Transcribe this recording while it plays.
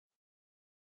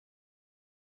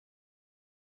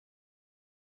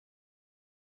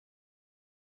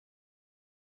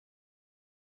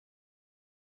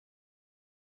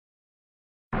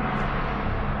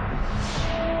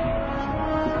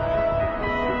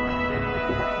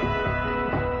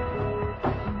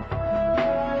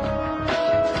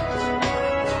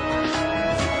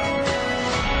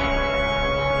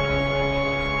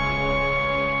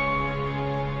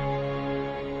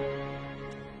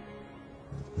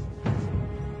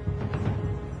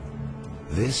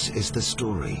This is the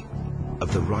story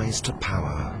of the rise to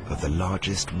power of the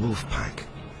largest wolf pack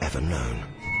ever known.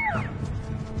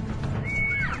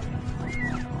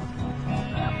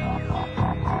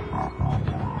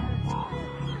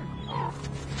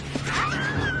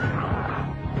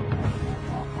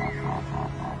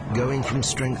 Going from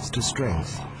strength to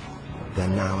strength, they're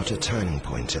now at a turning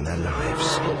point in their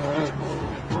lives.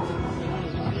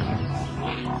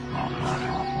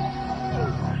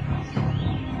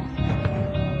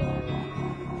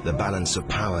 The balance of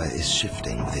power is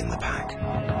shifting within the pack.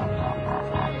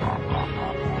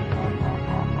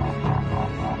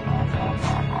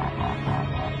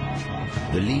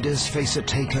 The leaders face a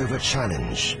takeover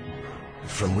challenge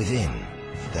from within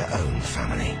their own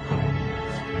family.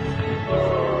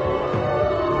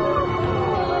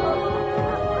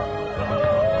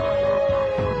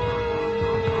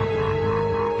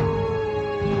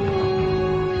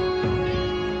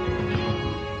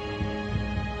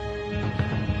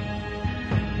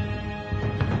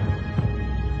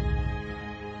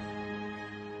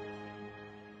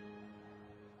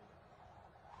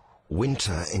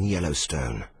 Winter in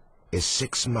Yellowstone is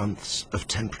 6 months of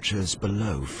temperatures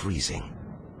below freezing.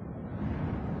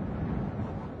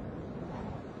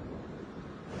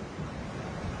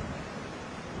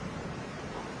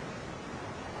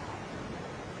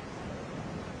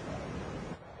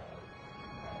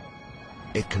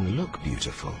 It can look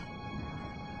beautiful,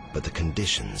 but the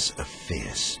conditions are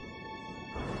fierce.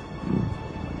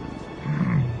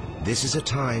 This is a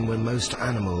time when most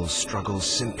animals struggle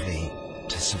simply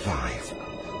to survive.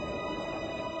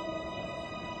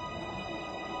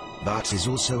 But is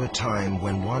also a time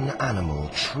when one animal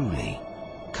truly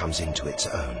comes into its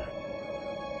own.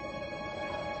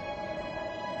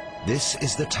 This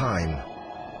is the time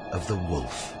of the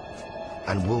wolf,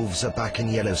 and wolves are back in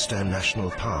Yellowstone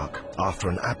National Park after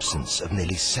an absence of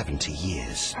nearly 70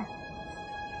 years.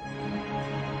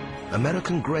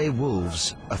 American grey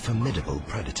wolves are formidable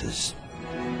predators.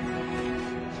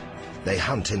 They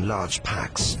hunt in large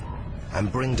packs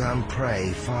and bring down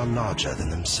prey far larger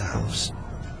than themselves.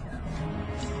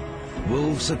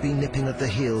 Wolves have been nipping at the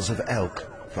heels of elk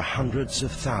for hundreds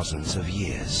of thousands of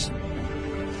years.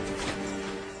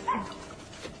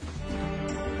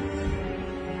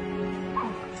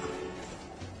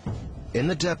 In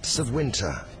the depths of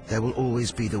winter, there will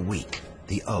always be the weak,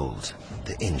 the old,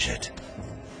 the injured.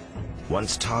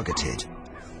 Once targeted,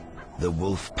 the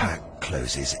wolf pack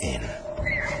closes in.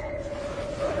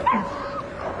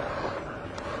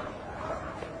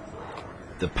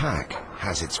 The pack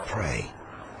has its prey,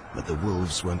 but the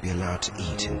wolves won't be allowed to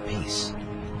eat in peace.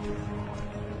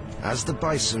 As the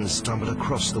bison stumble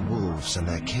across the wolves and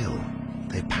their kill,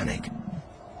 they panic.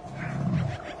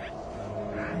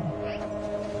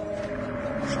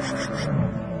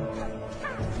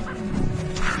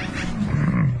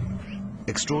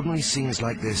 Extraordinary scenes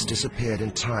like this disappeared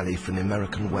entirely from the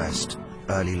American West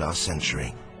early last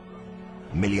century.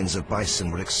 Millions of bison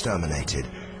were exterminated,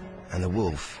 and the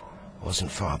wolf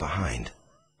wasn't far behind.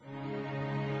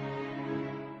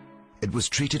 It was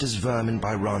treated as vermin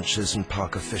by ranchers and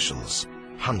park officials,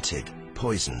 hunted,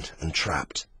 poisoned, and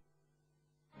trapped.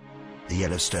 The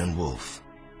Yellowstone wolf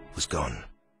was gone.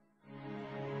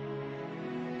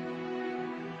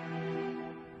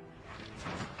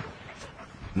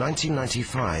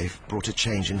 "1995 brought a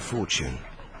change in fortune.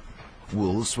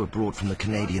 Wolves were brought from the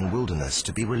Canadian wilderness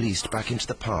to be released back into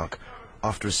the park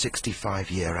after a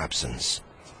 65-year absence.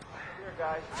 Here,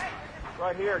 guys.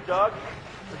 Right here, Doug.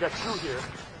 We got two here.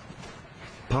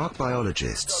 Park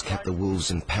biologists kept the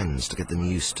wolves in pens to get them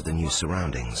used to the new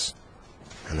surroundings,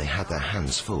 and they had their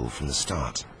hands full from the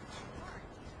start.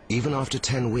 Even after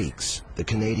 10 weeks, the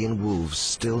Canadian wolves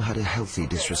still had a healthy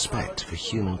disrespect for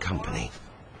human company.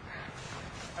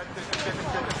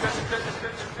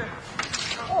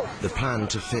 The plan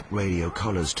to fit radio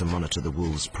collars to monitor the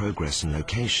wolves' progress and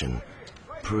location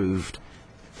proved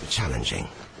challenging.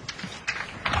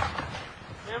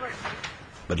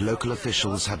 But local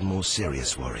officials had more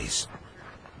serious worries.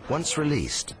 Once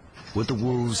released, would the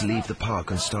wolves leave the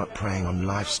park and start preying on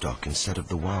livestock instead of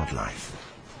the wildlife?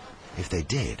 If they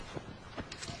did,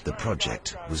 the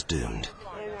project was doomed.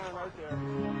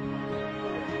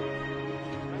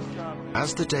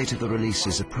 As the date of the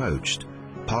releases approached,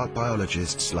 park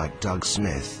biologists like Doug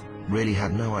Smith really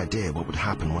had no idea what would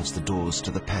happen once the doors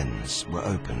to the pens were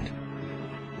opened.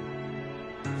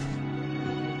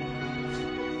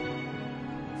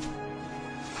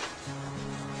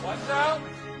 Watch out!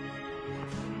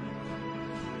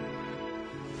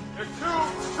 There's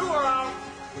two are out.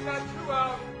 We got two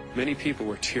out. Many people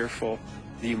were tearful.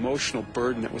 The emotional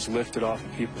burden that was lifted off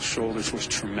of people's shoulders was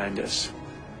tremendous.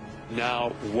 Now,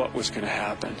 what was going to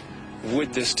happen?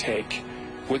 Would this take?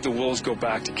 Would the wolves go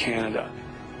back to Canada?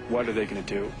 What are they going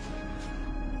to do?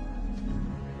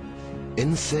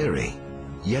 In theory,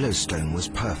 Yellowstone was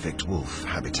perfect wolf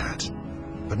habitat,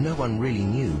 but no one really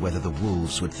knew whether the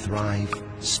wolves would thrive,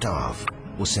 starve,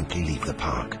 or simply leave the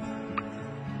park.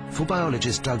 For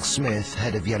biologist Doug Smith,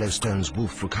 head of Yellowstone's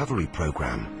wolf recovery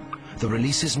program, the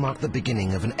releases mark the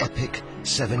beginning of an epic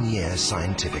 7-year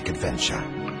scientific adventure.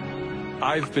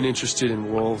 I've been interested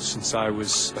in wolves since I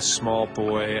was a small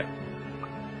boy.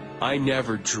 I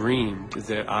never dreamed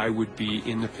that I would be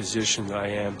in the position that I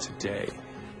am today.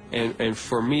 And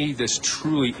for me, this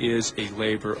truly is a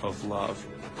labor of love.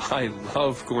 I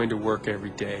love going to work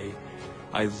every day.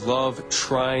 I love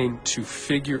trying to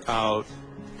figure out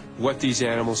what these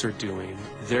animals are doing,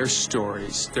 their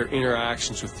stories, their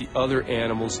interactions with the other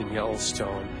animals in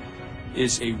Yellowstone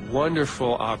is a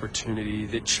wonderful opportunity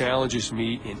that challenges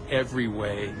me in every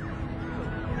way.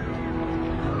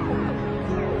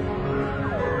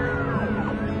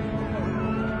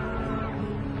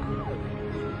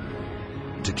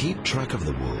 To keep track of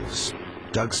the wolves,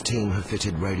 Doug's team have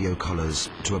fitted radio collars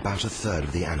to about 1/3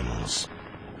 of the animals.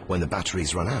 When the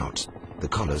batteries run out, the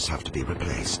collars have to be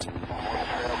replaced.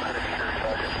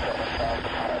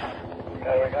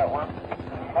 Okay, we got one.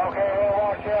 Okay, we'll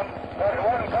watch him. There's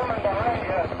one coming behind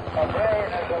you. A brain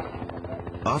is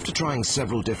a... After trying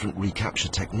several different recapture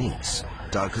techniques,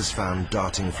 Doug has found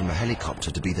darting from a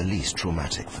helicopter to be the least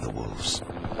traumatic for the wolves.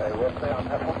 Okay, we'll stay on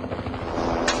that one.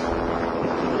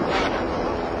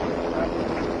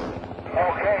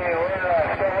 Okay, we're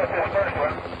still with this first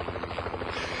one.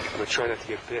 I'm going to try not to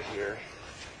get bit here.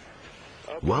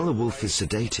 While the wolf is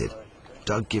sedated,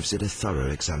 Doug gives it a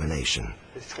thorough examination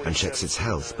and checks its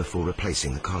health before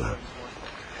replacing the collar.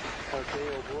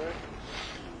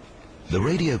 The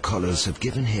radio collars have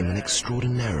given him an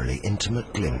extraordinarily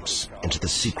intimate glimpse into the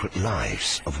secret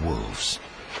lives of wolves.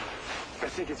 I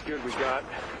think it's good we got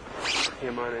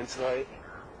him on insight.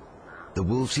 The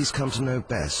wolves he's come to know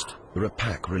best were a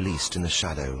pack released in the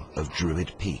shadow of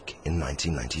Druid Peak in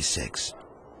 1996.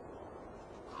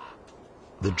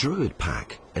 The Druid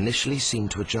pack initially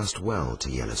seemed to adjust well to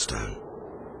Yellowstone,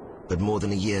 but more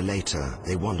than a year later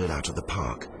they wandered out of the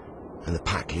park and the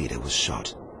pack leader was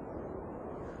shot.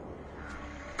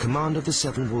 Command of the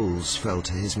 7 wolves fell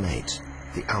to his mate,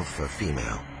 the alpha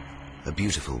female, a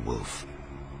beautiful wolf,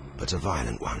 but a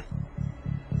violent one.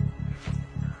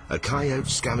 A coyote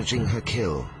scavenging her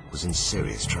kill was in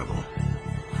serious trouble.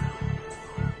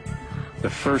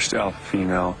 The first alpha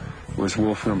female was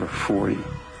wolf number 40.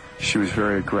 She was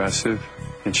very aggressive,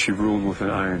 and she ruled with an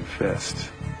iron fist.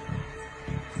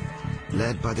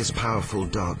 Led by this powerful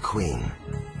dark queen,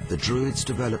 the Druids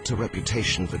developed a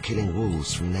reputation for killing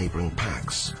wolves from neighboring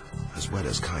packs, as well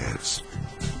as coyotes.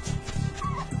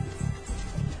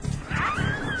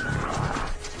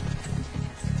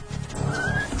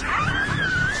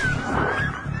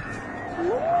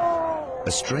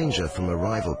 A stranger from a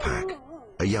rival pack,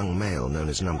 a young male known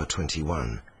as Number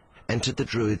 21, entered the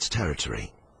Druids'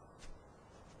 territory.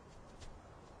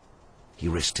 He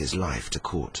risked his life to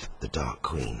court the Dark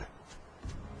Queen.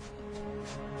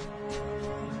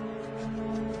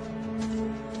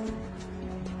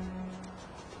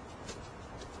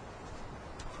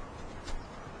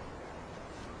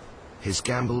 His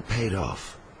gamble paid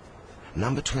off.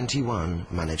 Number 21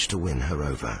 managed to win her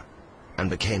over and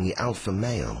became the alpha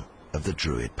male of the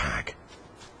Druid pack.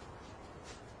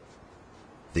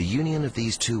 The union of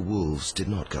these 2 wolves did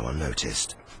not go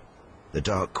unnoticed. The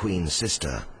Dark Queen's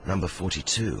sister, Number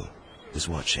 42, was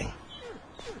watching.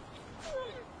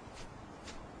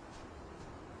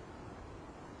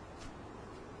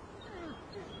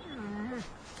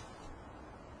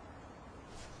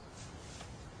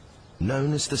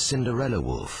 Known as the Cinderella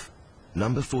Wolf,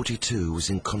 Number 42 was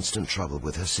in constant trouble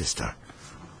with her sister.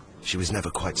 She was never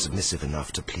quite submissive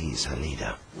enough to please her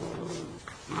leader.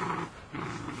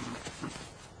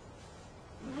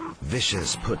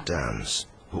 Vicious put-downs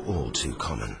were all too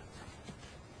common.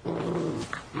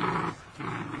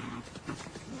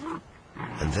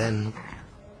 And then,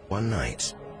 one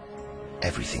night,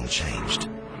 everything changed.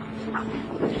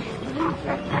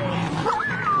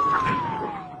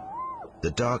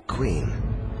 The Dark Queen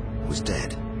was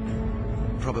dead,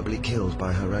 probably killed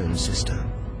by her own sister.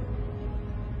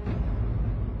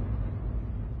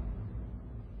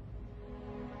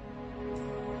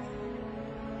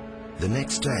 The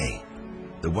next day,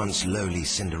 the once lowly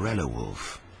Cinderella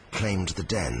wolf claimed the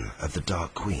den of the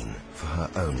Dark Queen for her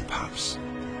own pups.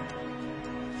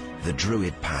 The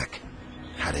Druid pack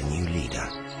had a new leader.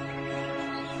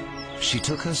 She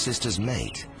took her sister's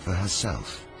mate for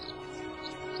herself.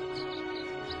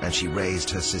 and she raised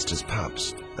her sister's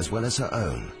pups as well as her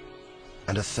own,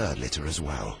 and a third litter as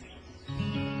well.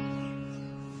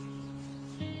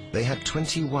 They had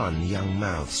 21 young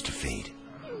mouths to feed.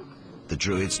 The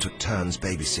Druids took turns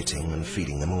babysitting and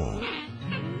feeding them all.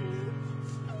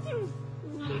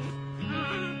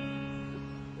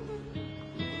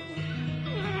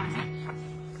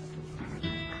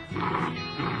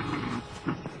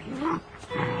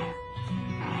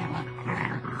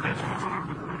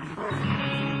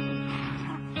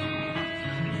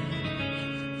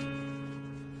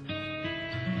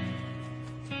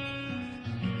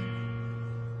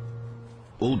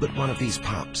 All but one of these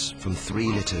pups from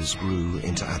 3 litters grew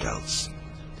into adults,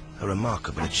 a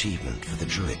remarkable achievement for the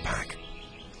Druid pack,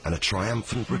 and a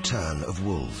triumphant return of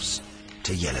wolves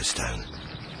to Yellowstone.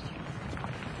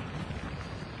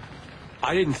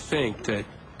 I didn't think that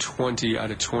 20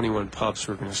 out of 21 pups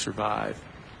were going to survive.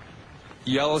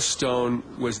 Yellowstone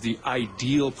was the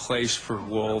ideal place for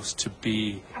wolves to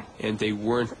be, and they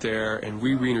weren't there, and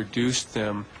we reintroduced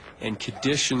them, and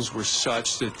conditions were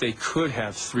such that they could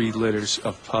have 3 litters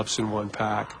of pups in one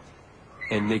pack,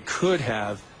 and they could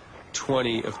have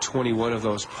 20 of 21 of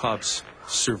those pups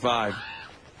survive.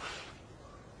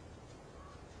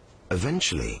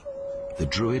 Eventually, the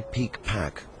Druid Peak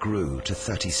pack grew to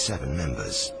 37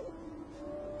 members,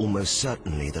 almost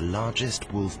certainly the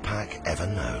largest wolf pack ever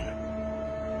known.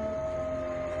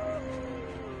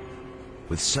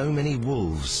 With so many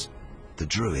wolves, the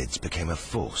Druids became a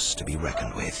force to be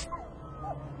reckoned with.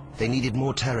 They needed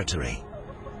more territory,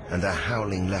 and their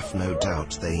howling left no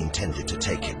doubt they intended to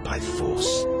take it by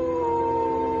force.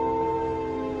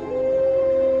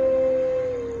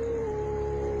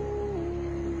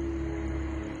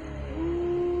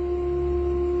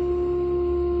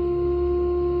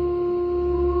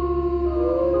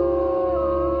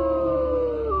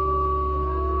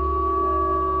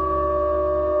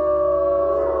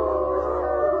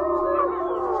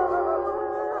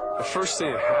 The first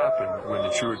thing that happened when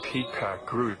the Druid Peak pack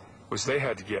grew was they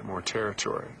had to get more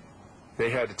territory. They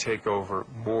had to take over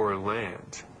more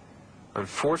land.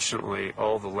 Unfortunately,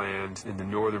 all the land in the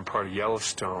northern part of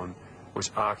Yellowstone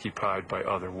was occupied by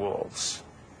other wolves.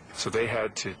 So they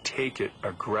had to take it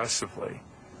aggressively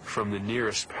from the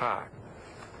nearest pack.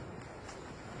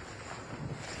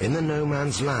 In the no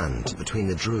man's land between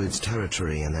the Druids'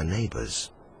 territory and their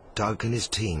neighbors, Doug and his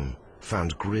team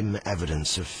found grim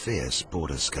evidence of fierce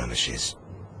border skirmishes.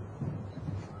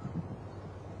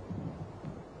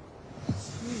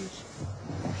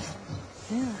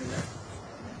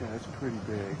 Yeah, it's pretty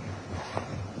big.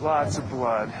 Lots of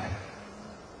blood.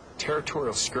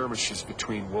 Territorial skirmishes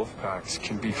between wolf packs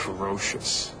can be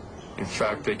ferocious. In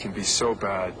fact, they can be so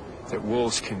bad that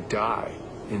wolves can die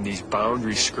in these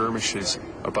boundary skirmishes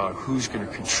about who's going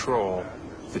to control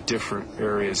the different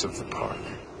areas of the park.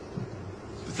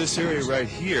 This area right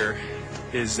here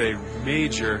is a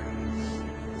major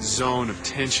zone of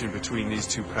tension between these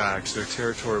two packs. Their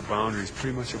territorial boundaries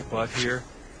pretty much abut here,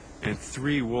 and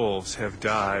 3 wolves have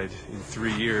died in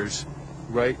 3 years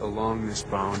right along this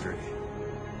boundary.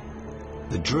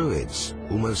 The Druids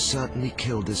almost certainly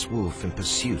killed this wolf in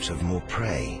pursuit of more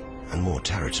prey and more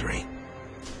territory.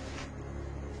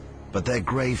 But their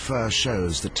grey fur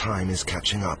shows that time is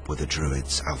catching up with the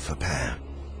Druids' alpha pair.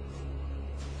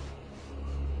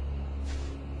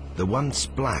 The once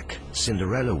black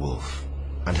Cinderella wolf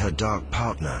and her dark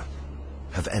partner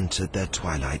have entered their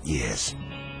twilight years.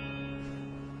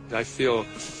 I feel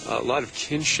a lot of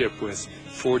kinship with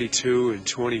 42 and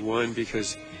 21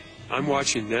 because I'm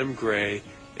watching them gray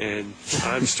and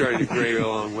I'm starting to gray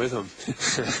along with them.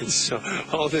 So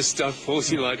all this stuff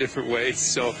pulls you a lot of different ways,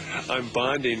 so I'm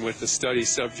bonding with the study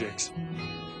subjects.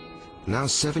 Now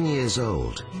 7 years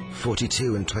old,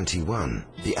 42 and 21,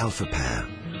 the alpha pair,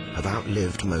 have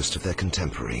outlived most of their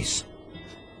contemporaries.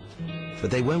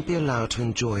 But they won't be allowed to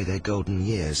enjoy their golden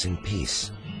years in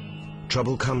peace.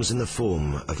 Trouble comes in the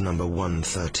form of number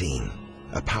 113,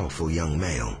 a powerful young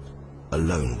male, a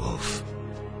lone wolf.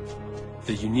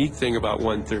 The unique thing about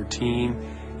 113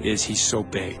 is he's so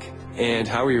big, and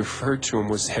how he referred to him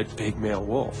was that big male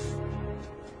wolf.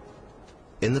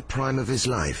 In the prime of his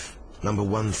life, number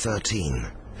 113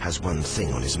 has one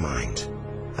thing on his mind,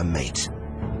 a mate.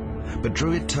 But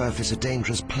Druid turf is a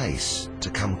dangerous place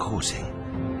to come courting.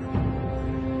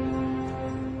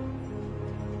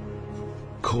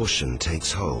 Caution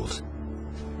takes hold,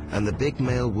 and the big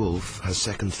male wolf has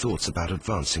second thoughts about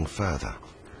advancing further.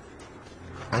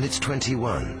 And it's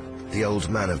 21, the old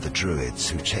man of the Druids,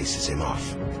 who chases him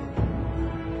off.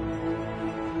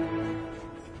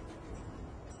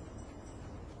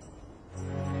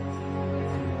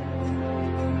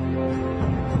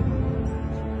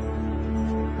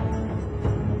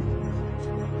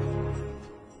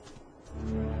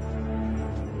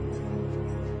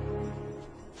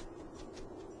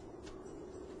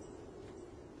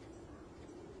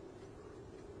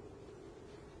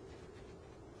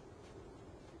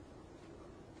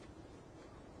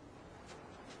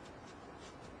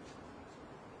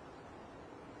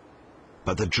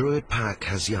 But the Druid pack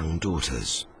has young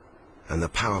daughters, and the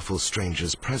powerful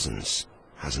stranger's presence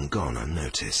hasn't gone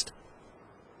unnoticed.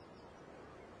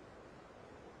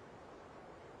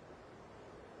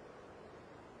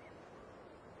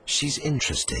 She's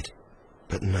interested,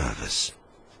 but nervous.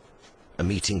 A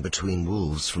meeting between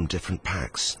wolves from different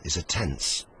packs is a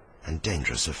tense and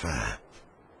dangerous affair.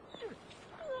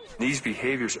 These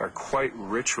behaviors are quite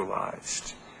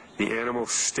ritualized. The animal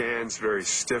stands very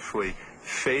stiffly,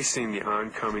 facing the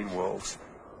oncoming wolves.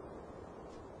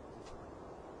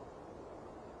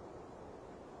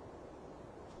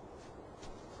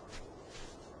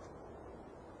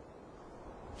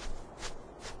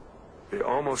 It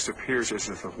almost appears as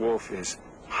if the wolf is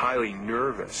highly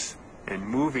nervous and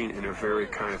moving in a very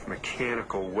kind of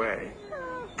mechanical way,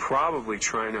 probably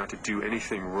trying not to do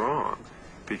anything wrong,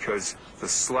 because the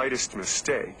slightest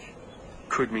mistake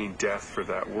could mean death for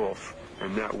that wolf,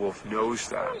 and that wolf knows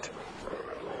that.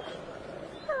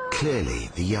 Clearly,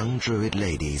 the young Druid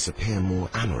ladies appear more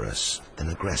amorous than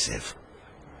aggressive.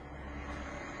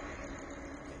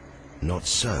 Not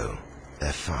so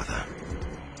their father.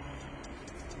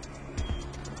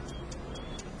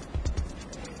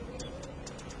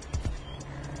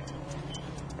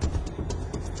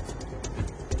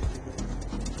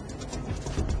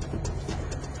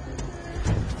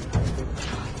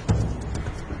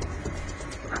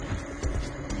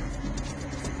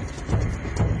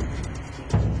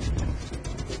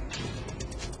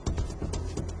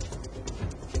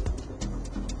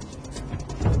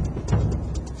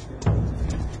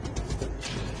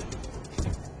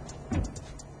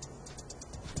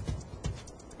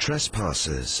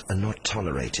 Trespassers are not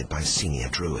tolerated by senior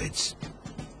Druids.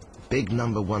 Big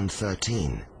number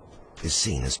 113 is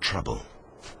seen as trouble.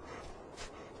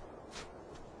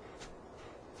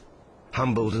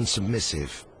 Humbled and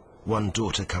submissive, one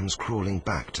daughter comes crawling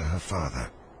back to her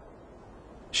father.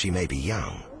 She may be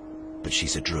young, but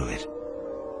she's a Druid,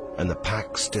 and the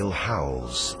pack still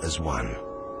howls as one.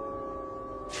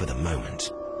 For the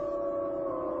moment.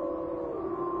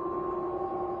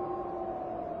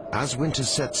 As winter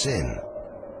sets in,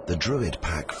 the Druid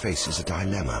pack faces a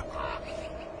dilemma.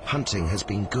 Hunting has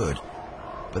been good,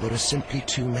 but there are simply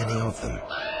too many of them,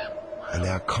 and they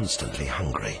are constantly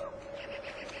hungry.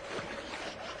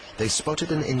 They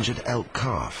spotted an injured elk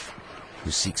calf,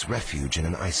 who seeks refuge in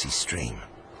an icy stream.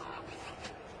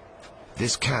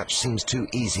 This catch seems too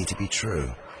easy to be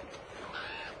true.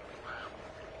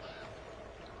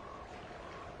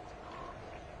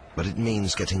 But it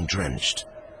means getting drenched,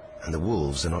 and the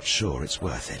wolves are not sure it's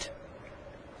worth it.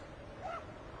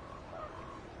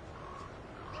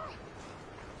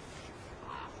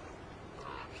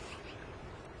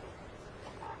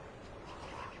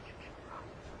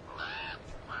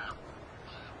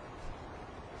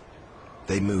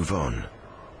 They move on,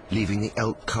 leaving the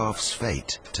elk calf's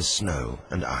fate to snow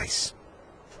and ice.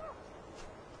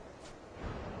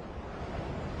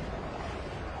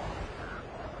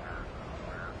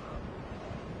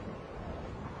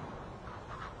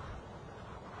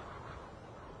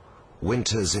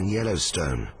 Winters in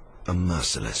Yellowstone are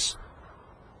merciless.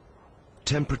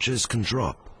 Temperatures can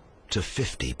drop to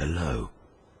 50 below.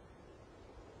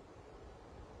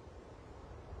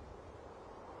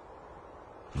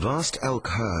 Vast elk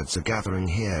herds are gathering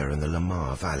here in the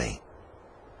Lamar Valley,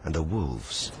 and the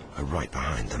wolves are right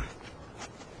behind them.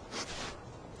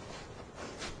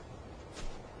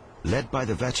 Led by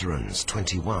the veterans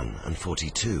 21 and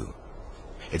 42,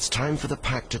 it's time for the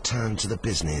pack to turn to the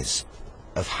business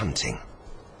of hunting.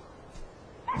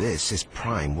 This is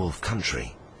prime wolf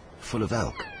country, full of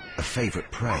elk, a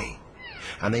favorite prey,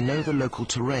 and they know the local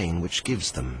terrain, which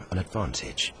gives them an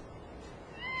advantage.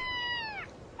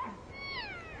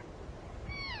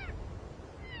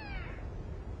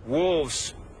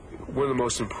 Wolves, one of the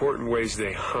most important ways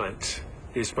they hunt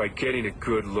is by getting a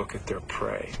good look at their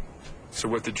prey. So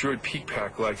what the Druid Peak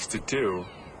Pack likes to do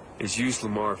is use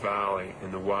Lamar Valley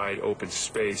and the wide open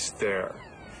space there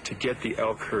to get the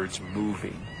elk herds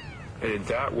moving, and in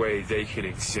that way they can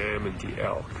examine the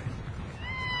elk.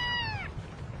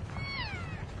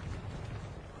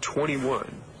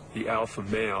 21, the alpha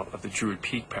male of the Druid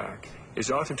Peak Pack,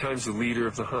 is oftentimes the leader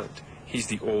of the hunt. He's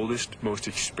the oldest, most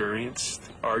experienced,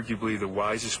 arguably the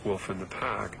wisest wolf in the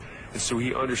pack, and so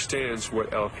he understands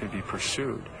what elk can be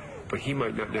pursued, but he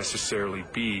might not necessarily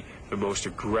be the most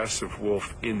aggressive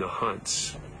wolf in the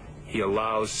hunts. He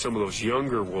allows some of those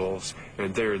younger wolves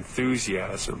and their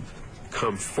enthusiasm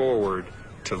come forward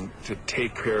to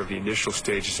take care of the initial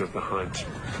stages of the hunt,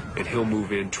 and he'll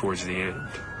move in towards the end.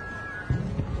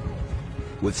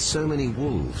 With so many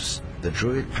wolves, the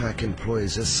Druid pack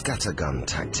employs a scattergun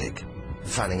tactic,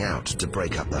 fanning out to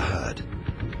break up the herd.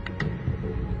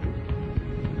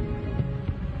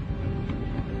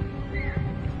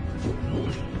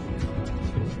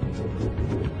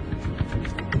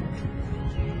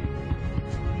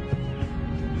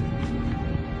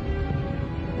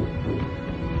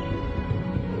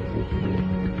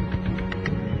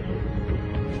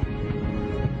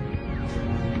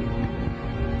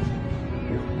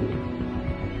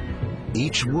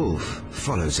 Each wolf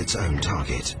follows its own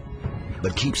target,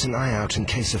 but keeps an eye out in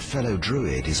case a fellow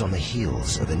druid is on the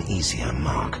heels of an easier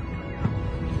mark.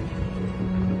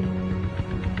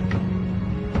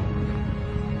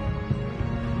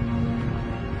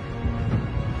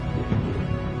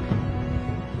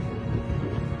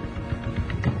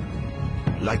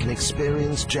 Like an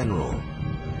experienced general,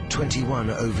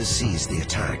 21 oversees the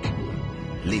attack,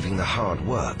 leaving the hard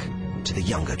work to the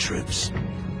younger troops.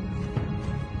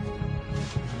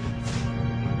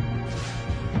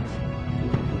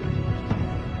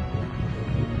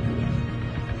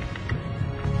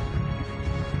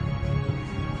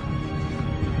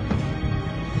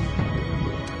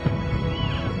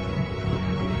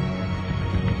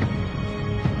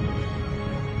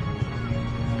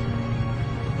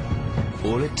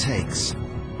 All it takes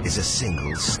is a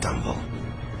single stumble.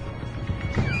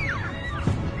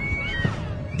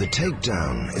 The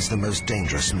takedown is the most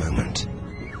dangerous moment.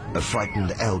 A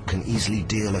frightened elk can easily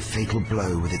deal a fatal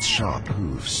blow with its sharp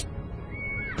hooves.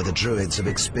 But the druids have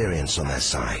experience on their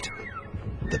side.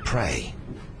 The prey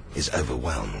is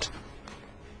overwhelmed.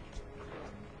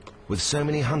 With so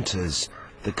many hunters,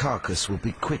 the carcass will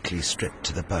be quickly stripped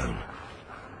to the bone.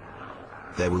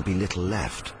 There will be little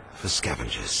left for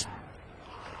scavengers.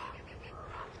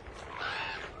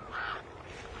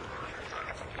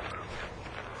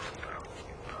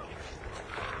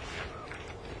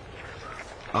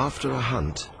 After a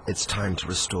hunt, it's time to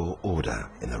restore order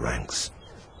in the ranks.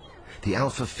 The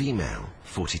alpha female,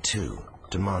 42,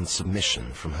 demands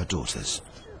submission from her daughters.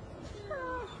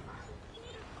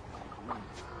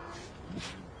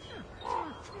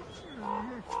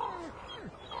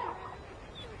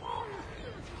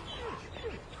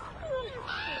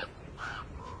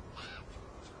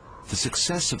 The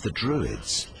success of the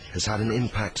druids has had an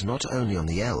impact not only on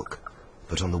the elk,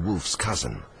 but on the wolf's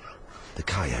cousin, the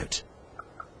coyote.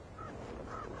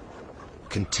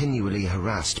 Continually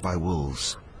harassed by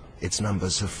wolves, its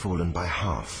numbers have fallen by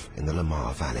half in the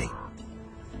Lamar Valley.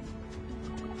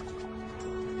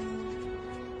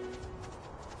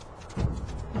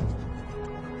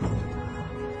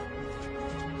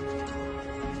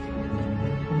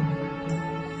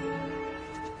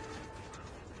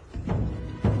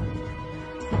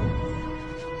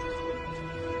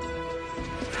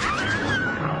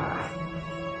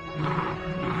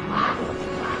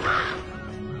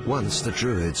 Once the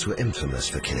druids were infamous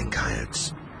for killing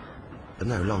coyotes, but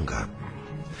no longer.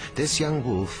 This young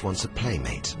wolf wants a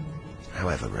playmate,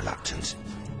 however reluctant.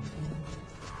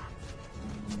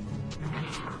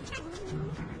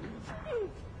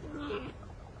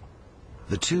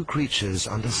 The two creatures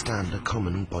understand a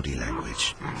common body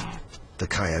language. The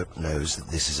coyote knows that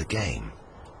this is a game,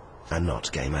 and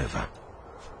not game over.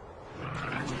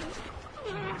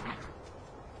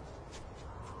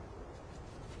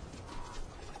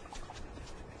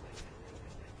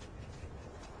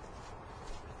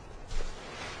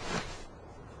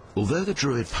 Although the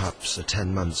druid pups are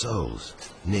 10 months old,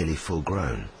 nearly full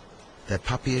grown, their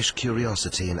puppyish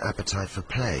curiosity and appetite for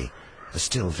play are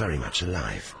still very much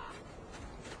alive.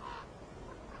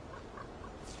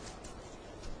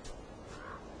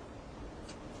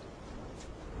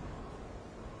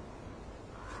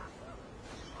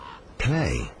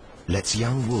 Play lets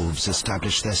young wolves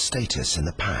establish their status in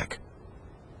the pack,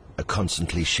 a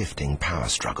constantly shifting power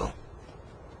struggle.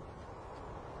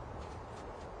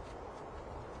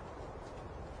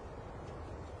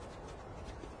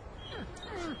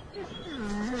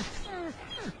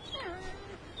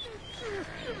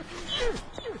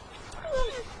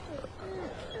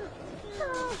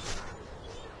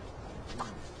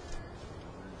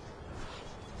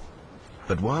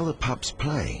 But while the pups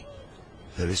play,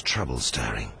 there is trouble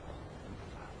stirring.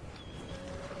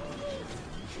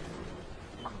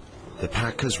 The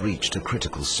pack has reached a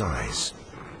critical size.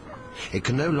 It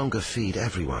can no longer feed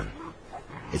everyone.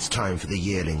 It's time for the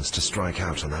yearlings to strike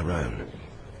out on their own,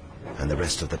 and the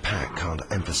rest of the pack can't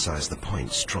emphasize the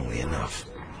point strongly enough.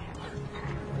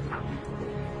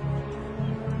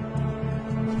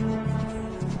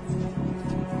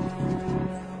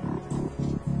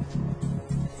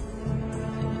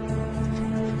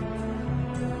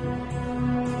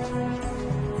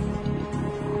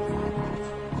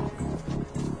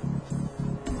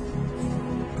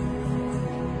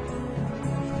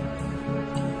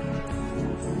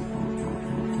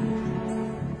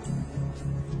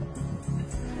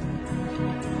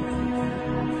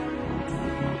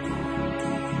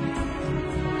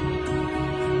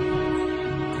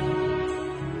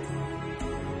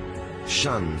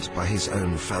 Shunned by his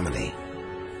own family,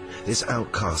 this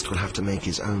outcast will have to make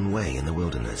his own way in the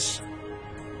wilderness.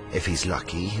 If he's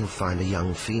lucky, he'll find a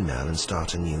young female and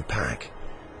start a new pack.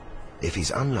 If he's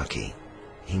unlucky,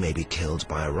 he may be killed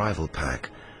by a rival pack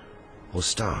or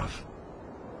starve.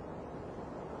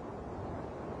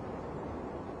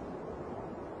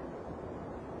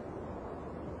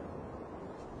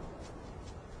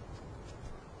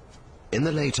 In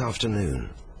the late afternoon,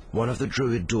 one of the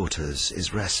druid daughters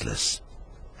is restless,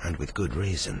 and with good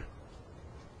reason.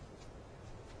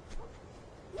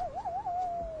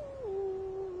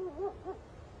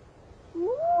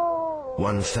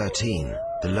 "113,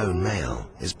 the lone male,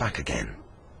 is back again,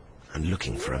 and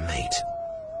looking for a mate.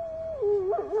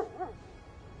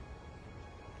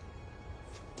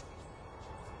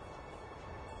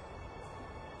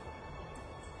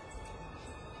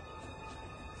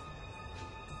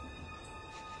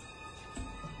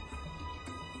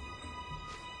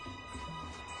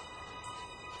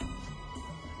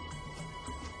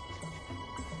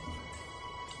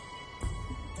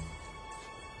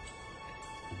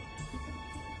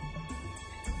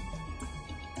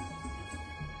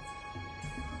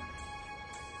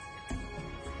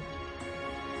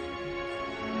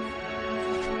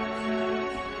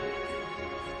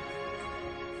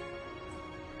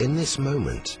 In this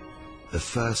moment, the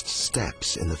first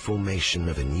steps in the formation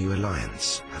of a new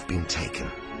alliance have been taken.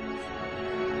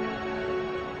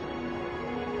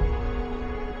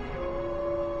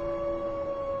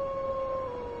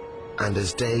 And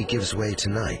as day gives way to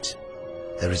night,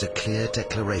 there is a clear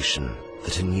declaration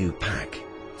that a new pack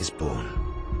is born.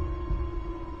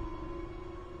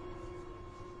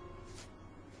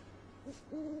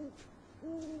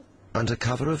 Under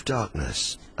cover of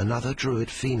darkness, another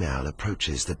druid female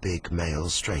approaches the big male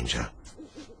stranger.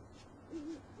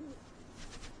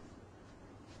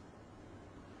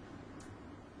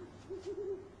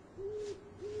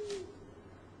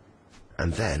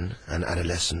 And then an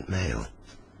adolescent male.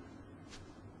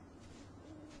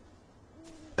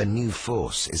 A new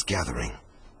force is gathering,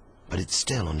 but it's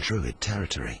still on druid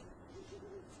territory.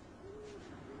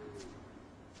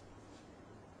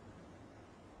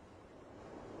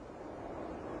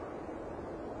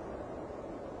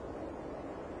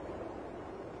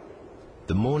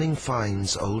 The morning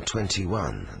finds Old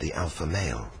 21, the alpha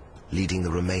male, leading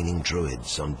the remaining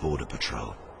druids on border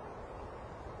patrol.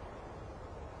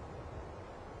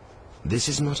 This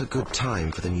is not a good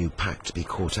time for the new pack to be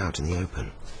caught out in the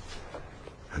open,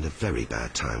 and a very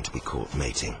bad time to be caught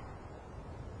mating.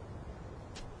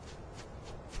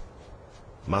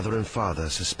 Mother and father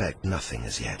suspect nothing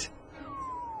as yet.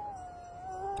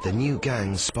 The new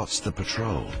gang spots the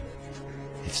patrol.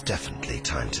 It's definitely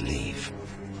time to leave.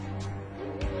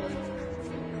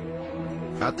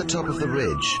 At the top of the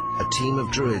ridge, a team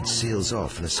of druids seals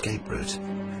off an escape route.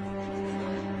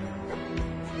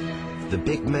 The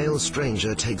big male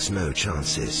stranger takes no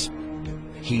chances.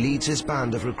 He leads his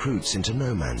band of recruits into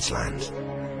no man's land.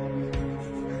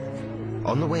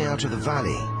 On the way out of the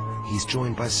valley, he's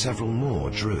joined by several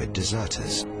more druid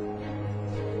deserters.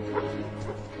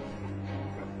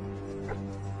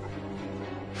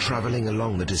 Traveling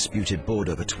along the disputed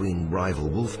border between rival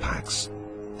wolf packs,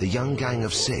 the young gang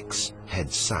of 6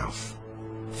 heads south,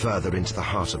 further into the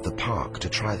heart of the park to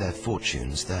try their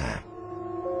fortunes there.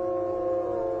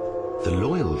 The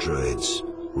loyal druids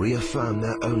reaffirm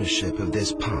their ownership of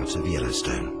this part of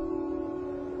Yellowstone.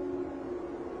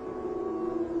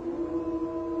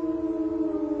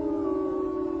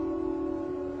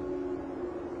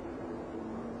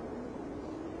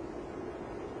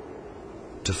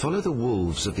 To follow the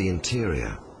wolves of the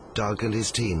interior, Doug and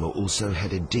his team are also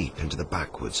headed deep into the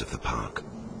backwoods of the park,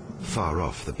 far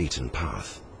off the beaten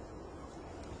path.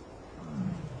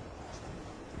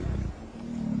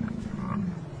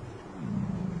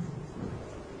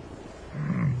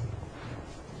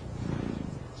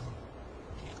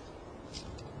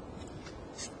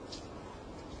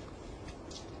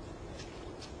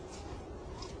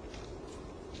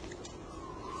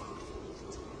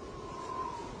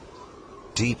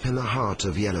 Deep in the heart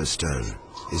of Yellowstone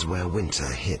is where winter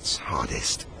hits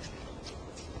hardest.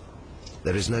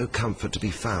 There is no comfort to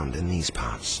be found in these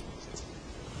parts.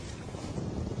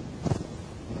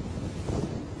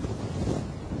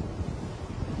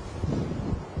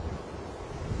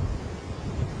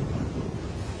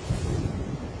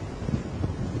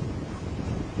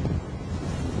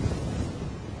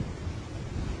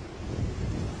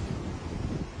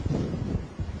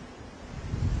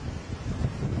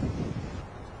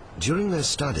 During their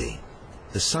study,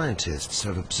 the scientists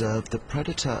have observed that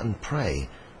predator and prey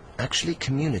actually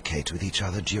communicate with each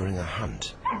other during a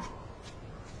hunt.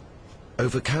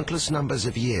 Over countless numbers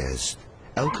of years,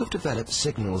 elk have developed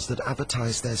signals that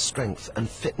advertise their strength and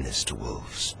fitness to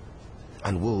wolves,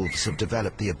 and wolves have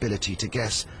developed the ability to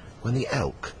guess when the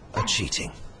elk are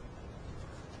cheating.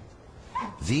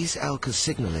 These elk are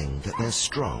signaling that they're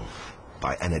strong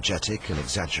by energetic and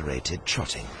exaggerated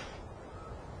trotting.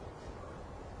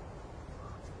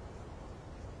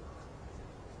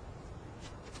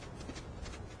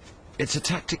 It's a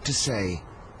tactic to say,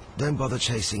 don't bother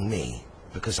chasing me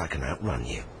because I can outrun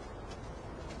you.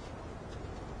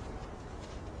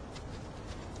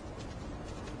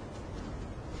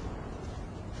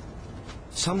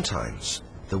 Sometimes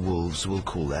the wolves will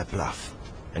call their bluff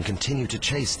and continue to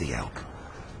chase the elk.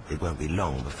 It won't be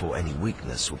long before any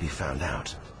weakness will be found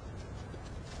out.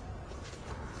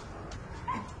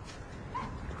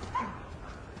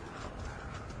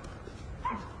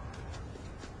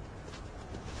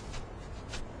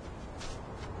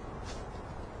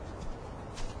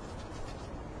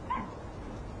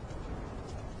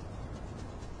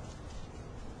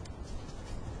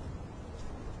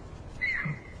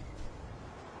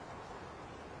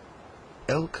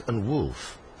 Elk and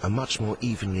wolf are much more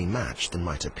evenly matched than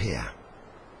might appear,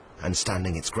 and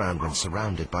standing its ground when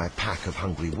surrounded by a pack of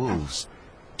hungry wolves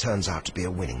turns out to be a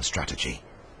winning strategy,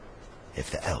 if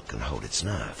the elk can hold its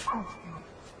nerve.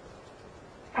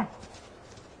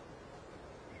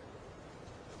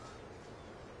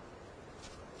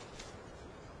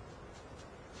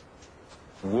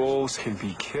 Wolves can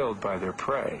be killed by their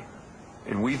prey,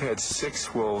 and we've had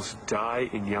 6 wolves die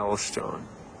in Yellowstone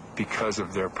because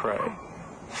of their prey.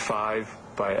 5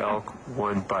 by elk,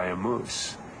 1 by a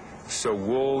moose. So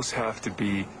wolves have to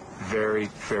be very,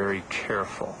 very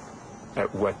careful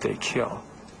at what they kill.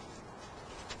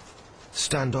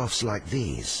 Standoffs like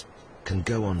these can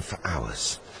go on for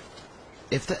hours.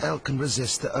 If the elk can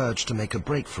resist the urge to make a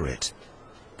break for it,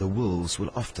 the wolves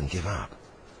will often give up.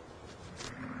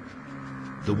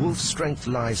 The wolf's strength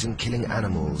lies in killing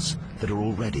animals that are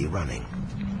already running.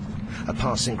 A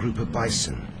passing group of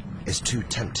bison is too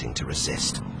tempting to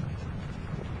resist.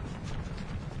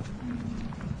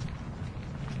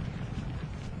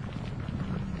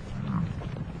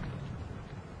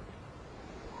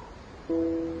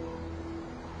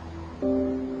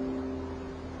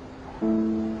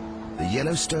 The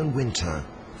Yellowstone winter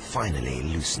finally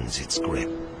loosens its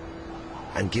grip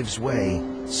and gives way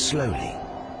slowly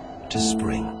to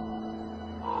spring.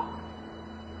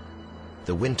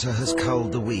 The winter has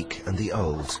culled the weak and the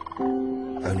old.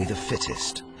 Only the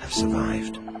fittest have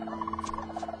survived.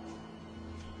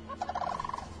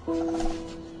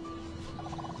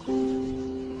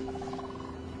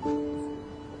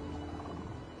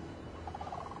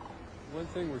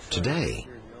 Today,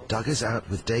 Doug is out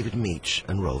with David Meach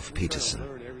and Rolf Peterson,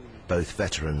 both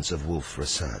veterans of wolf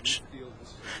research.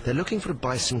 They're looking for a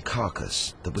bison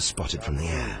carcass that was spotted from the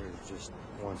air. Just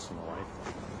once in a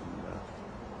lifetime,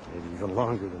 maybe even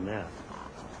longer than that.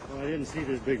 Well, I didn't see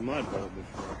this big mud hole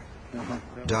before.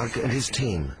 Doug and his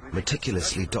team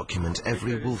meticulously document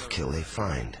every wolf kill they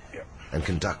find and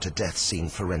conduct a death scene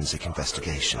forensic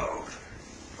investigation.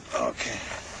 Okay.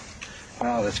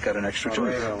 Wow, that's got an extra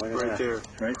tooth. Right there.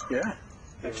 Right? Yeah.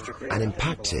 An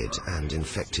impacted and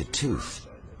infected tooth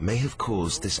may have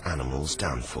caused this animal's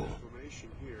downfall.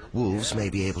 Wolves may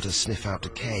be able to sniff out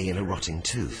decay in a rotting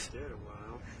tooth.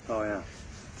 Oh, yeah.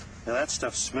 Now, that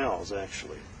stuff smells,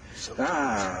 actually.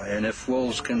 Ah, and if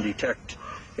wolves can detect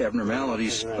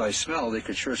abnormalities by smell, they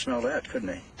could sure smell that, couldn't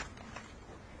they?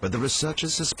 But the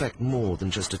researchers suspect more than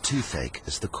just a toothache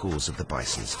as the cause of the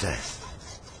bison's death.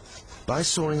 By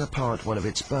sawing apart one of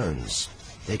its bones,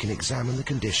 they can examine the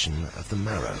condition of the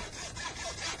marrow.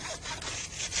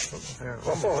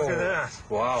 Oh, look at that.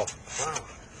 Wow.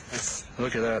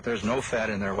 Look at that. There's no fat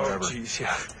in there, whatever. Oh, geez,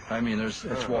 yeah. I mean, it's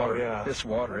water. yeah. It's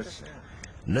water. It's,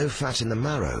 No fat in the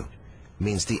marrow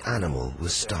means the animal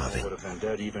was it starving. would have been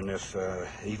dead even if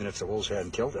the wolves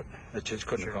hadn't killed it. It just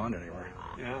couldn't have gone anywhere.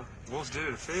 Yeah, wolves did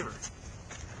it a favor.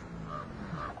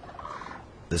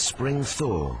 The spring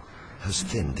thaw has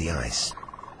thinned the ice.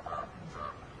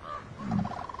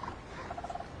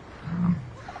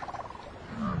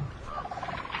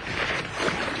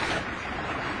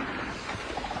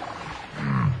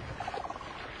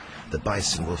 The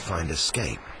bison will find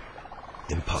escape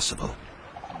impossible.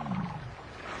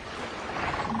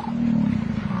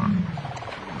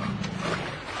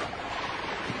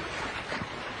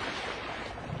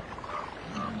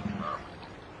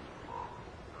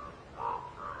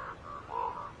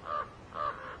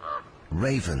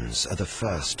 Ravens are the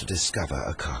first to discover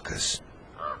a carcass.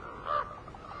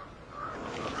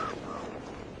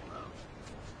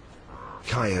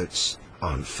 Coyotes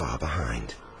aren't far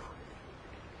behind.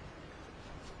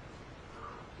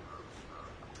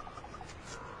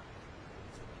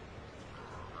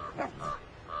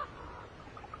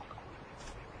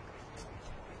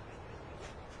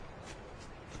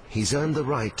 He's earned the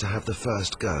right to have the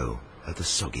first go at the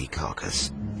soggy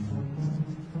carcass.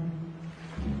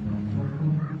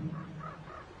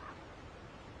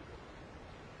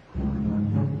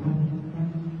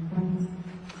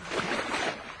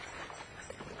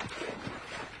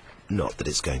 Not that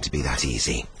it's going to be that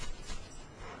easy.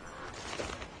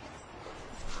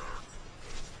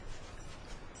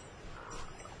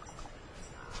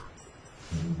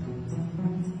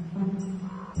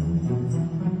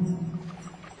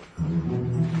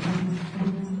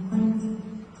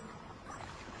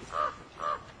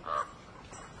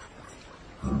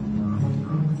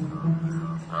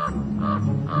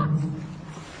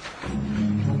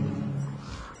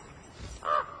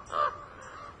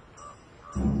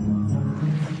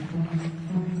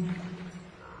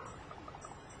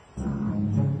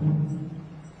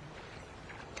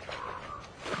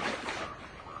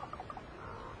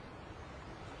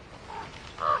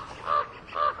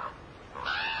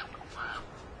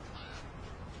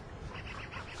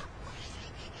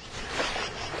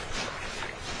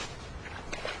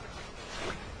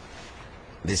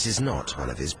 This is not one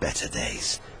of his better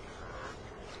days.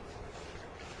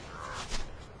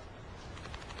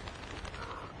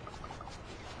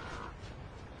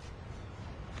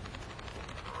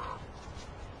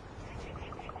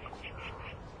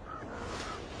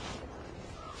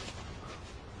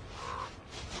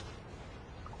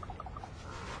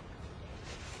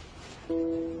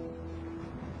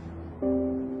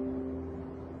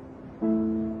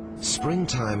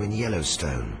 Springtime in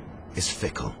Yellowstone is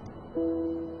fickle.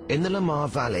 In the Lamar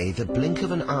Valley, the blink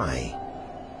of an eye,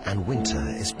 and winter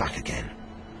is back again.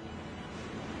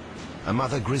 A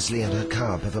mother grizzly and her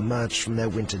cub have emerged from their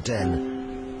winter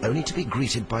den, only to be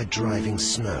greeted by driving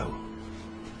snow,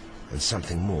 and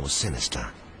something more sinister.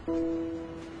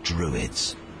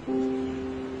 Druids.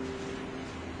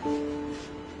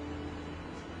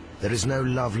 There is no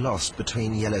love lost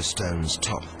between Yellowstone's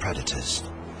top predators.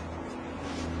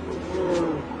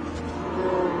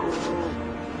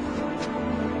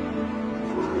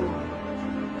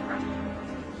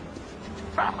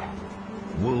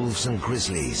 Wolves and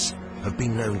grizzlies have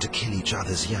been known to kill each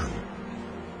other's young.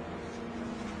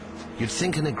 You'd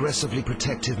think an aggressively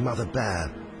protective mother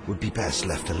bear would be best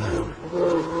left alone.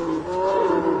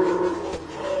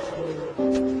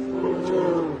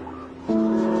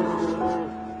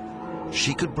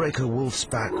 She could break a wolf's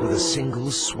back with a single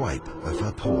swipe of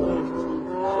her paw,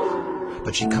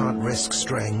 but she can't risk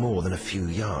straying more than a few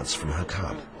yards from her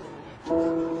cub.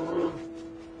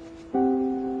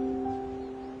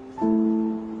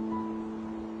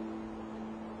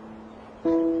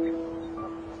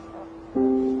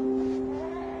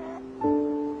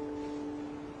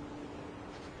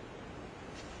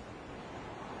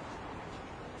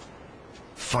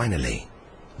 Finally,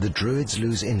 the Druids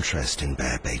lose interest in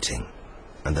bear baiting,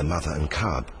 and the mother and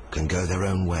cub can go their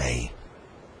own way.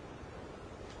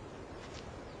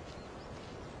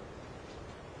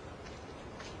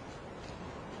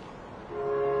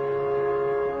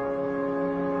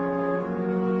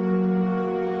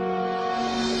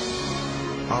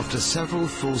 After several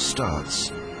full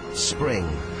starts, spring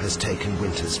has taken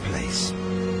winter's place.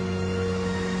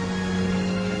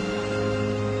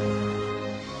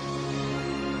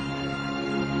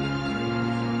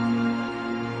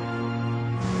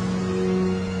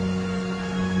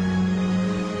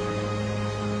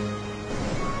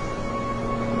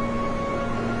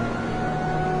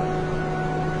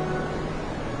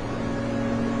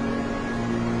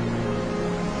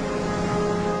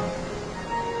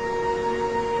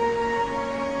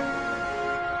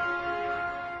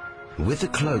 With the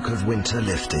cloak of winter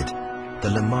lifted,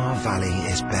 the Lamar Valley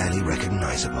is barely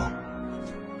recognizable.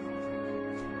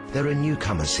 There are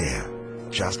newcomers here,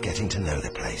 just getting to know the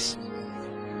place.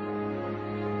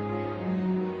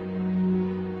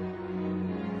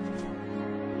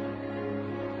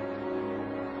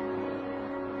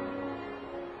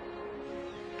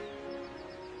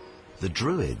 The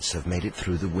Druids have made it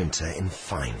through the winter in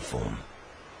fine form.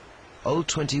 Old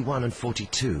 21 and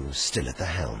 42 still at the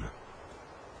helm.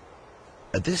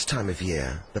 At this time of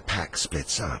year, the pack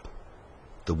splits up.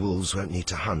 The wolves won't need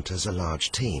to hunt as a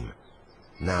large team.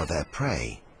 Now their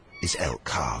prey is elk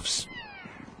calves.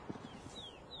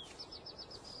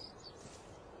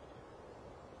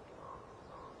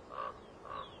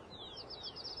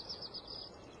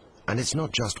 And it's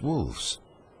not just wolves.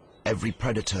 Every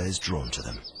predator is drawn to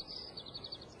them.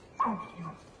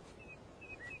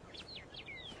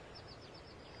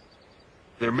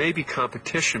 There may be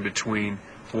competition between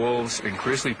wolves and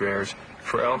grizzly bears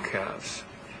for elk calves.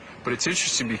 But it's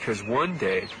interesting because one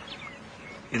day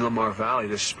in Lamar Valley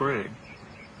this spring,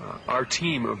 our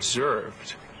team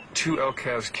observed 2 elk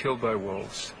calves killed by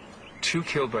wolves, 2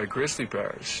 killed by grizzly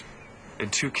bears,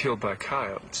 and 2 killed by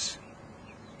coyotes.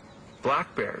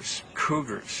 Black bears,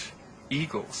 cougars,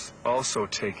 eagles also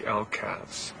take elk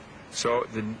calves. So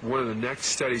one of the next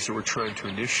studies that we're trying to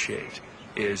initiate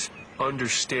is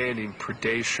understanding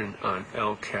predation on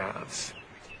elk calves.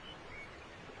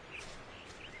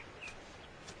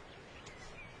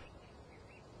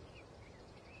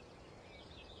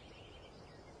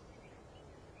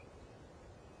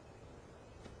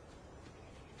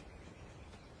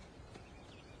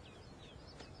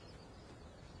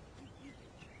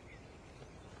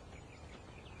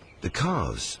 The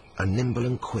calves are nimble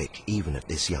and quick even at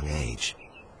this young age.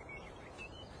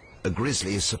 A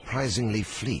grizzly is surprisingly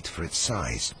fleet for its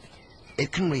size.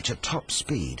 It can reach a top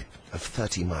speed of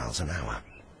 30 miles an hour.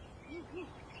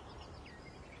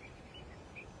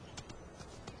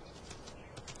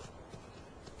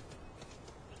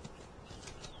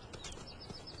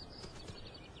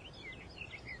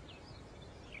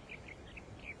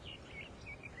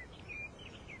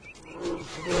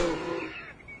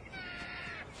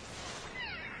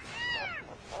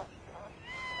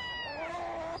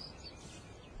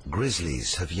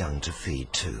 Grizzlies have young to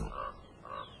feed too.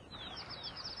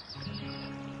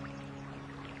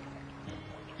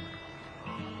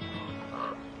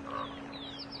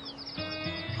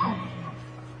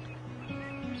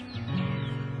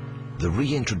 The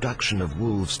reintroduction of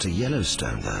wolves to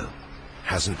Yellowstone, though,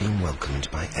 hasn't been welcomed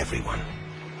by everyone.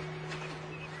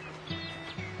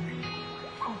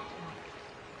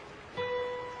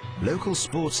 Local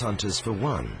sports hunters, for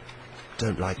one,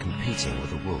 don't like competing with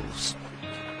the wolves.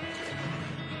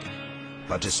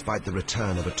 But despite the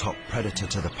return of a top predator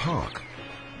to the park,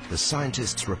 the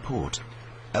scientists report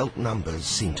elk numbers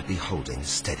seem to be holding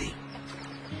steady.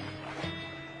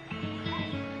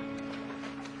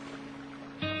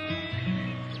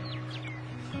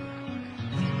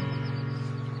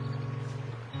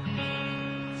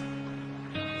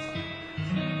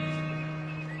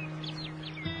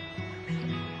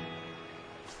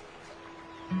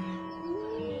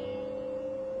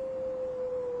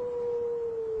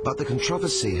 But the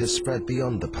controversy has spread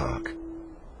beyond the park.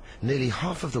 Nearly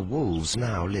half of the wolves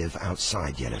now live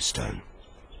outside Yellowstone,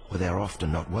 where they are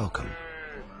often not welcome.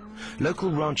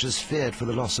 Local ranchers feared for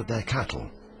the loss of their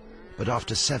cattle, but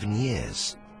after 7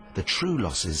 years, the true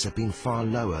losses have been far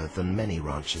lower than many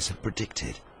ranchers had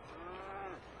predicted.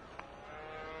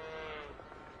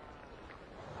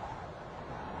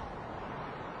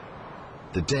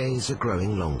 The days are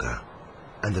growing longer,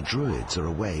 and the Druids are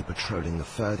away patrolling the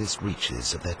furthest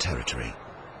reaches of their territory.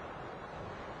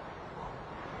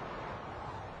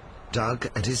 Doug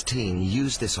and his team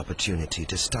use this opportunity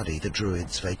to study the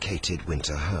Druids' vacated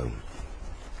winter home.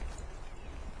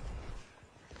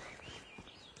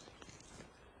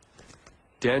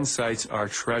 Den sites are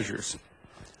treasures.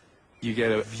 You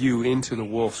get a view into the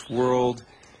wolf's world.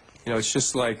 You know, it's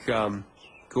just like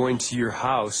going to your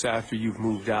house after you've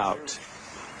moved out.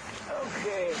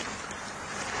 Okay.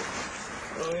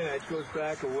 Oh yeah, it goes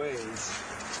back a ways.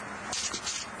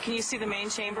 Can you see the main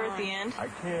chamber at the end? I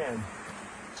can.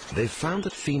 They've found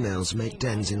that females make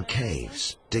dens in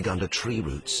caves, dig under tree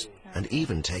roots, and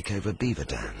even take over beaver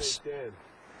dams.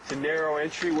 It's a narrow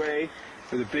entryway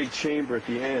with a big chamber at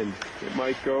the end. It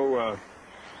might go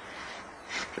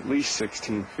at least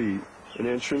 16 feet. An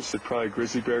entrance that probably a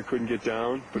grizzly bear couldn't get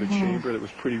down, but a chamber that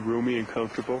was pretty roomy and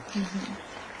comfortable.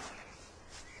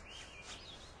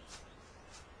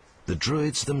 The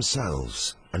Druids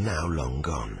themselves are now long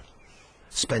gone,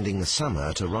 spending the summer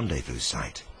at a rendezvous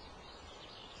site.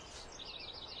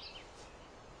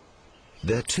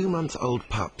 Their 2-month-old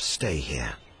pups stay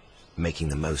here, making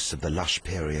the most of the lush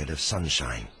period of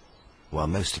sunshine, while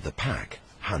most of the pack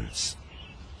hunts.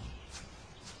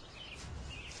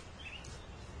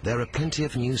 There are plenty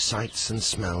of new sights and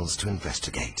smells to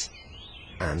investigate,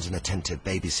 and an attentive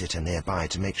babysitter nearby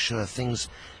to make sure things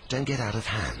don't get out of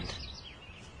hand.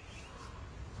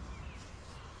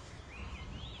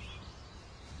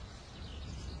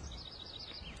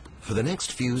 For the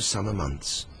next few summer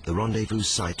months, the rendezvous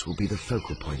site will be the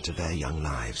focal point of their young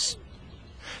lives.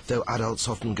 Though adults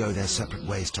often go their separate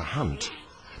ways to hunt,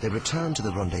 they return to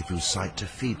the rendezvous site to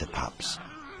feed the pups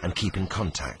and keep in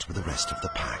contact with the rest of the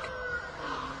pack.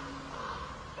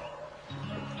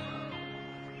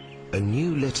 A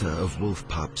new litter of wolf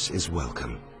pups is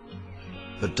welcome,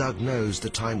 but Doug knows the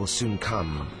time will soon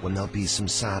come when there'll be some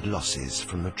sad losses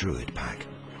from the Druid pack.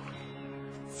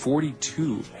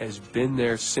 42 has been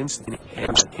there since the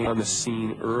end, came on the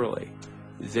scene early.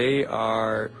 They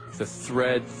are the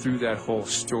thread through that whole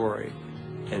story,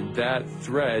 and that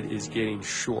thread is getting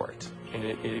short, and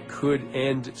it could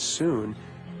end soon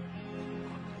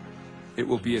it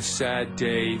will be a sad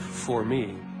day for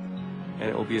me, and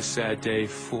it will be a sad day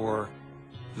for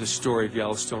the story of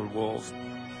Yellowstone wolves.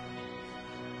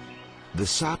 The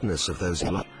sadness of those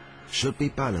should be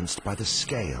balanced by the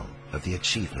scale of the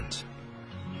achievement.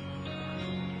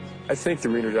 I think the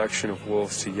reintroduction of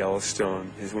wolves to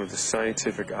Yellowstone is one of the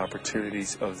scientific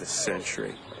opportunities of the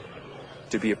century.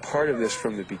 To be a part of this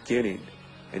from the beginning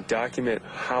and document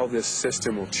how this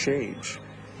system will change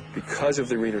because of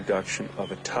the reintroduction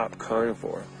of a top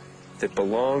carnivore that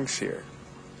belongs here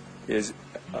is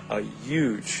a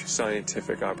huge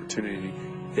scientific opportunity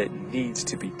that needs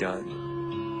to be done.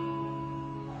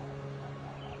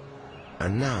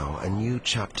 And now a new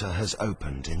chapter has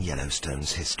opened in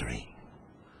Yellowstone's history.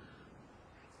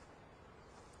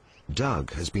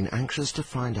 Doug has been anxious to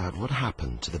find out what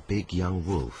happened to the big young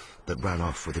wolf that ran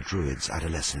off with the druid's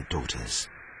adolescent daughters.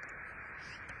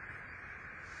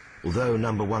 Although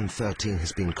number 113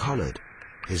 has been collared,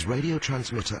 his radio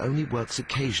transmitter only works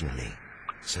occasionally,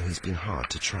 so he's been hard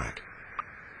to track.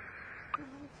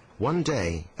 One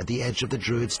day, at the edge of the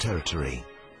druid's territory,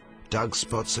 Doug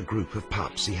spots a group of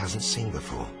pups he hasn't seen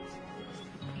before.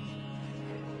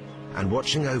 And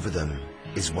watching over them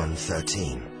is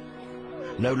 113.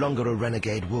 No longer a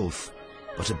renegade wolf,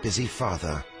 but a busy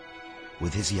father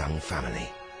with his young family.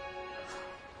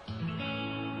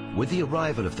 With the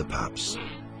arrival of the pups,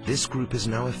 this group is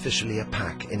now officially a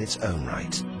pack in its own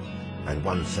right, and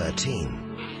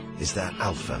 113 is their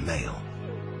alpha male.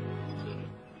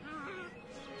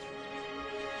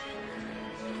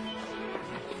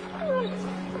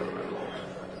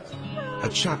 A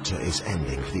chapter is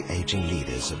ending for the aging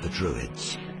leaders of the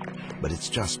Druids, but it's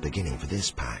just beginning for this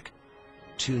pack,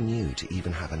 too new to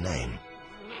even have a name.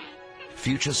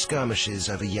 Future skirmishes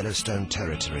over Yellowstone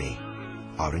territory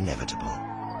are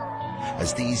inevitable.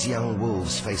 As these young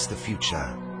wolves face the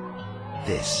future,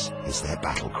 this is their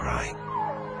battle cry.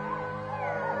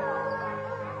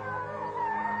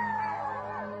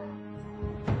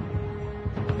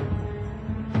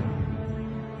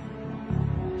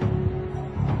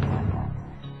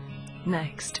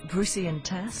 Next, Brucey and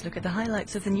Tess look at the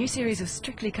highlights of the new series of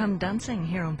Strictly Come Dancing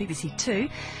here on BBC Two.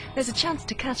 There's a chance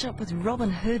to catch up with Robin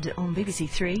Hood on BBC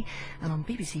Three, and on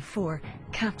BBC Four,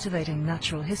 captivating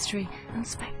natural history and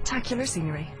spectacular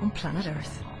scenery on planet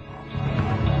Earth.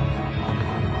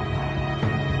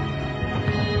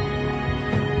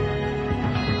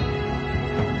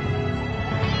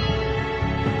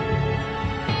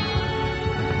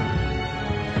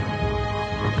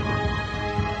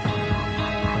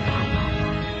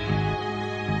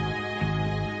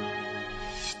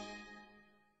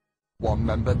 One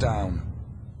member down.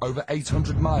 Over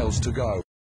 800 miles to go.